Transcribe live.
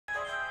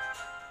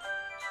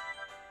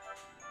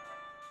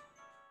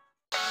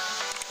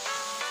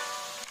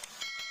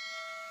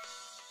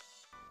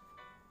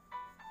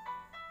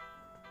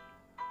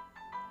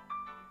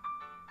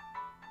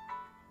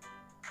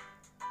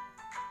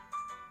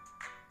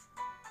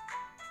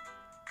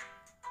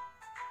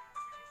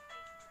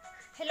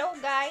Hello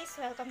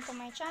guys! Welcome to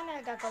my channel.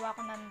 Gagawa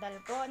ko ng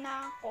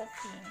dalgona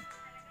coffee.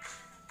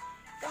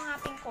 Ito ang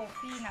ating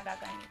coffee na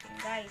gagamitin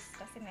guys.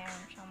 Kasi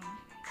meron siyang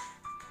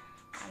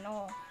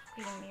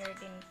creamier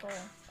din to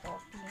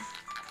coffee.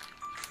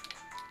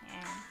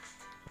 Ayan.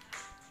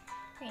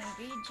 So,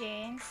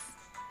 ingredients.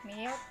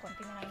 Milk.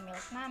 Konti na lang yung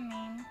milk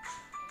namin.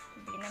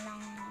 Bili na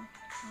lang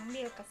ng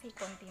milk kasi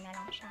konti na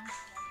lang siya.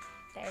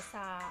 Dahil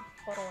sa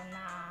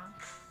corona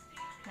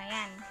na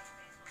yan.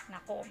 Na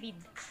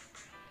COVID.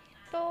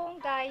 Ito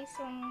guys,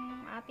 yung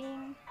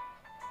ating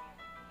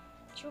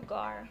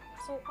sugar,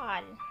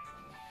 sukal.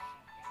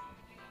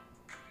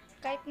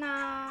 Kahit na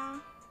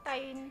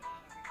tayo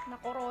na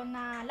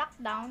corona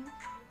lockdown,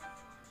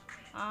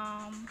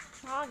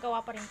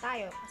 makagawa pa rin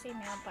tayo kasi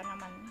mayroon pa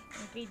naman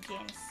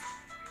ingredients.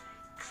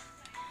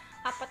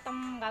 4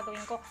 ang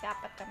gagawin ko kasi 4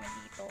 kami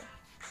dito.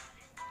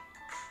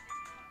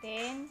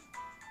 Then,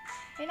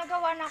 may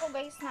nagawa na ako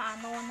guys na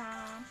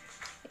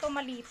ito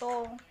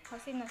malito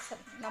kasi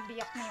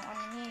nabiyak na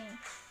yung niya,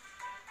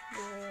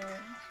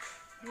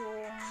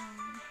 yung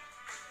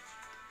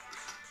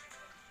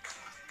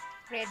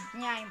red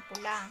niya, yung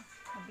pula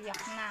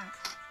nabiyak na.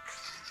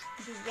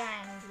 Hindi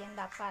yan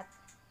dapat.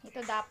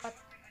 Ito dapat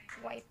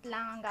white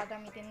lang ang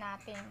gagamitin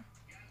natin.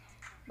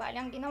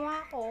 Bali ang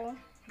ginawa ko,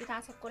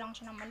 binasag ko lang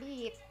siya ng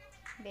maliit,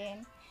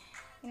 then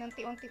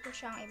inunti-unti ko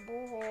siyang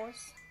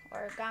ibuhos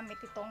or gamit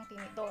itong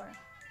tinidor.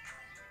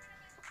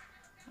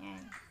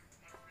 Yan.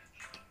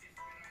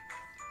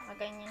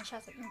 Ganyan siya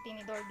sa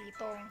tinidor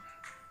dito.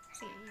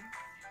 Kasi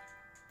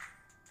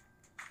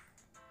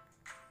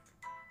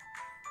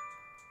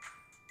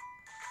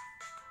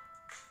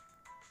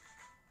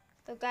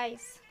ito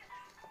guys.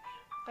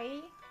 Okay?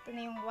 Ito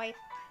na yung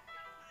white.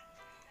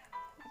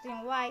 Ito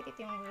yung white. Ito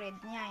yung red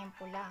niya. Yung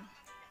pula.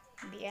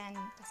 Hindi yan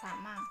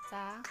kasama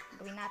sa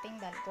gawin nating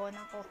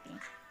dalgona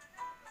coffee.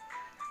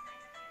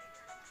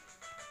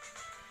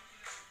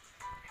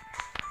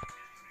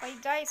 Okay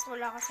guys,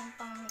 wala kasing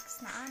pang mix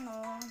na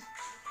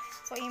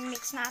So,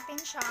 i-mix natin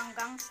siya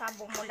hanggang sa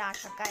bumula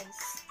siya,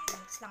 guys.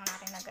 I-mix lang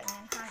natin na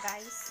ganyan, ha,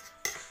 guys.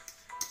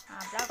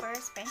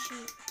 Vloggers,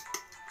 penship.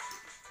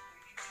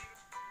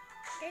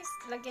 Guys,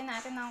 lagyan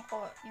natin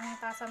yung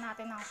tasa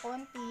natin ng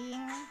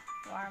konting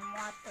warm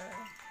water.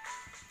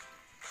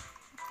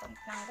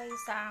 Konti lang,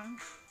 guys,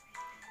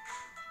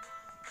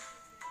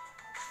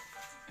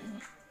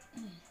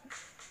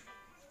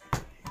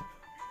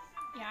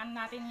 Yan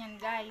natin yan,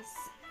 guys.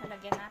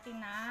 Lalagyan natin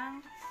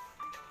ng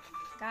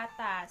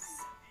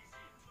gatas.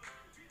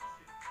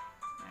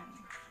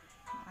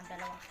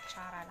 Mga 2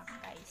 kutsara lang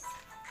guys.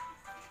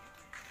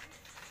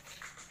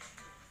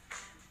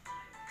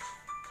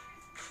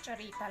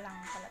 Kutsarita lang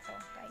pala to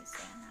guys.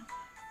 Ayan.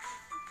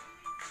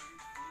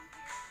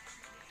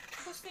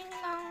 Gusto nyo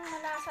ng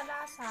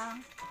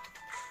malasa-lasa,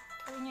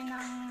 gawin nyo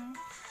ng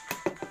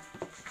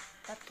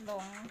 3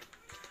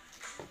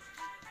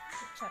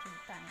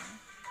 kutsarita yan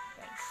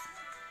guys.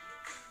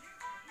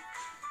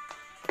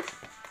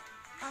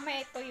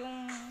 Ito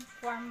yung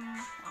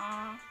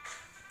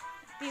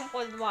ito yung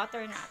cold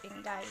water natin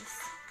guys.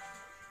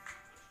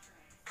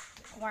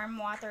 Warm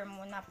water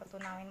muna,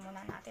 patunawin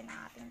muna natin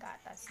ang ating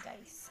gatas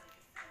guys.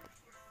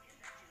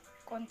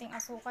 Konting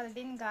asukal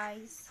din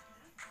guys.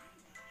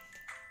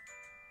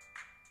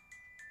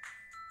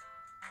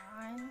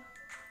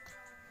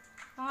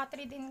 Mga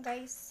 3 din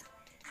guys,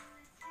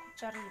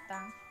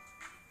 kutsarita.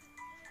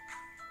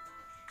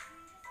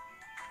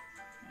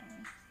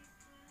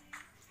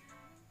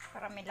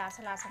 Para may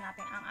lasa-lasa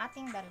natin ang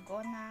ating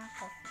dalgona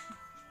coffee.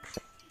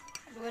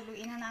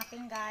 Haluin na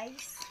natin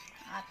guys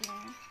ating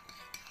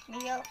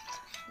milk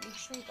with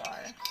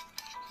sugar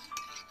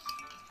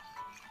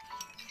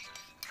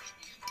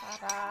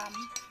para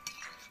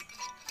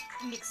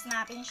mix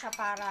natin siya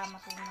para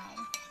matunaw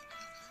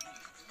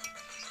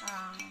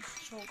ang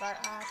sugar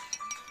at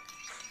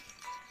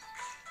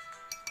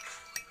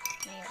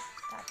milk,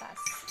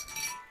 gatas.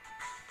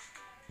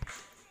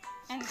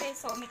 And guys,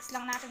 so mix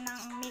lang natin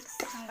ng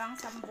mix hanggang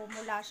sa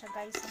bumula siya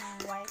guys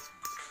yung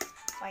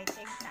white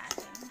egg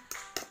natin.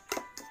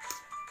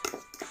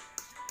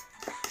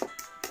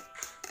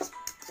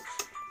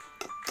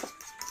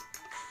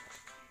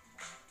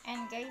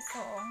 And guys,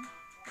 so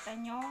kita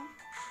nyo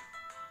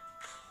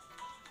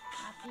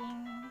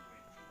ating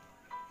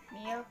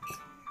milk,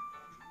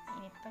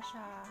 init pa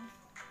siya.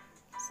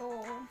 So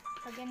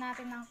lagyan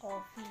natin ng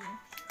coffee.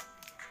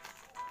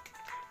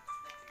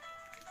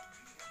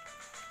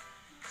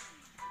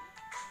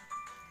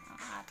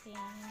 Ang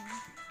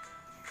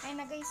ating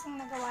na guys yung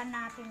nagawa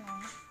natin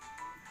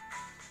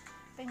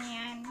ito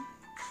yan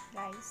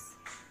guys.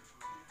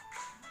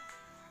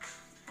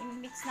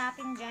 I-mix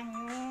natin dyan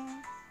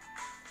yung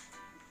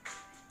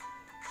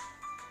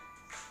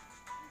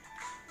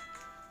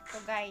ito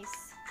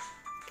guys,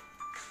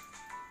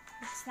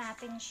 mix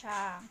natin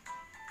siya.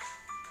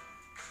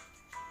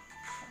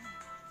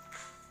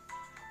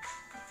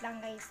 Wait lang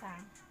guys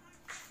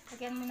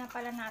lagyan muna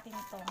pala natin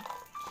ito.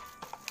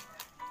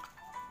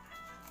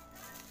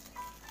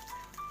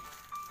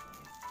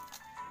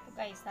 Ito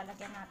guys,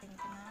 lalagyan natin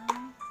ito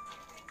ng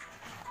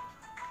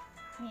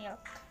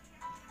milk.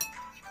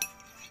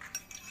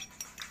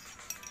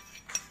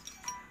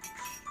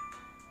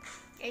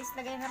 Guys,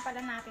 lagay na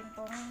pala natin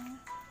tong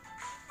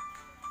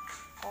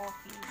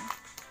coffee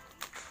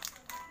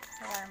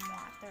sa warm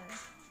water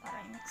para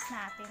i-mix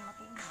natin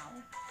matunaw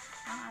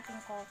ang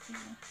ating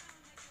coffee.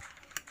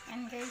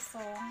 And guys,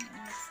 so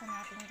i-mix na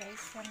natin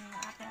guys yung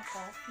ating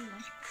coffee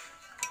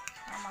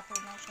para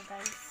matunaw siya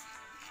guys.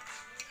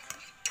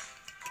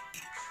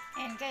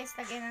 And guys,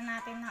 lagyan na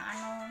natin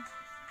ng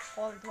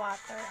cold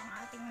water ang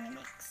ating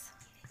mix.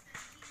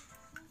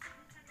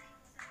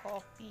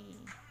 Coffee,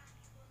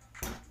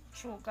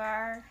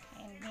 sugar,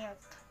 and milk.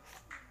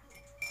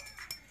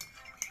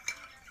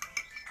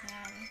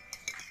 Yan.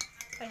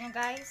 Ito nyo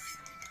guys.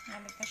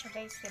 Malamig na siya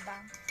guys, diba?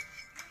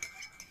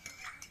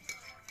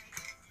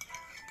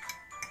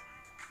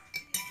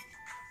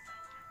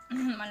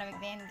 Malamig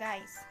na yan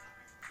guys.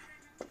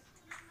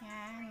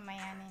 Yan.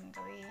 Mayanin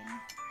gawin.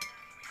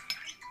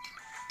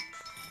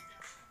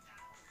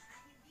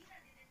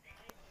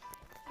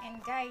 And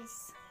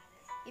guys,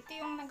 ito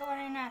yung nagawa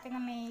na natin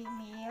na may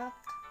milk.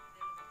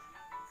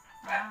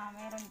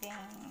 Meron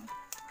ding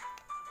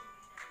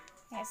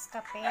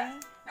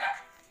Nescafe,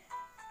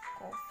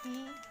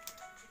 coffee.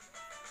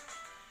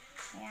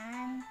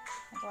 Ayan,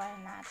 nagawa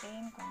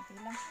natin, konti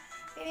lang.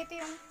 Then ito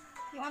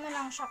yung ano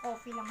lang siya,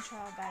 coffee lang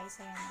siya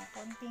guys. Ayan,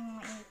 konting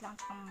mainit lang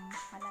tsaka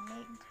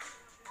malamig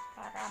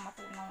para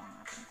matunaw ang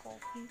ating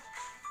coffee.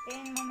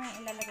 Then mamaya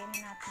ilalagay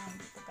na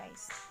natin dito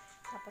guys.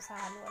 Tapos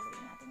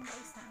halo-haloin natin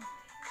guys ha.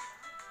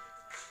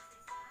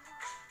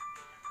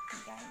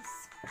 Guys,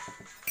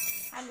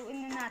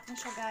 haluin na natin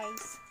siya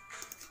guys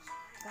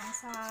hanggang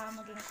sa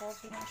maging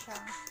coffee na siya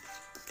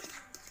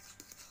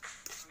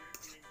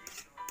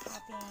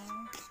ating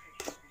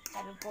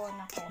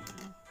dalgona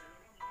coffee.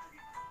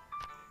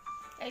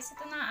 Guys,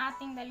 ito na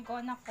ating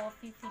dalgona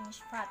coffee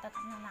finished product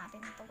na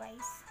natin ito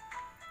guys.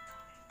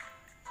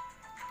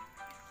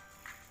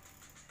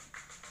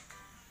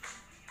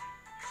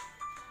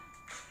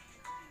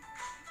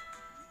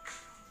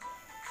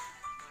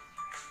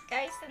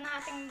 Guys, ito na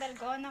ating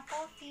dalgona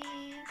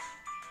coffee.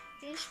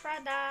 Finished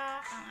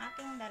product, ang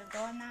ating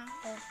dalgona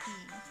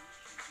coffee.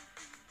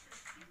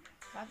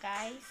 Diba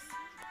guys?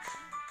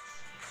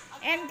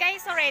 And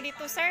guys, so ready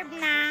to serve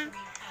na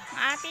ang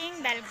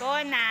ating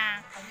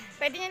dalgona.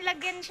 Pwede nyo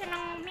lagyan siya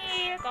ng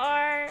milk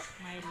or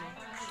Milo,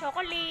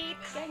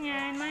 chocolate,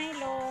 ganyan,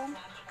 Milo.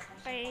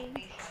 Okay.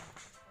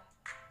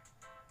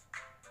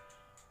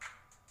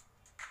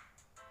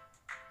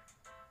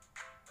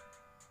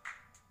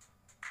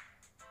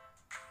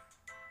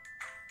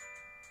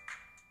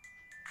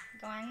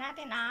 Gawan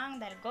natin ang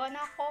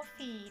dalgona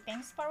coffee.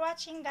 Thanks for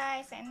watching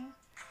guys and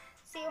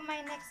see you in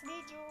my next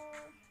video.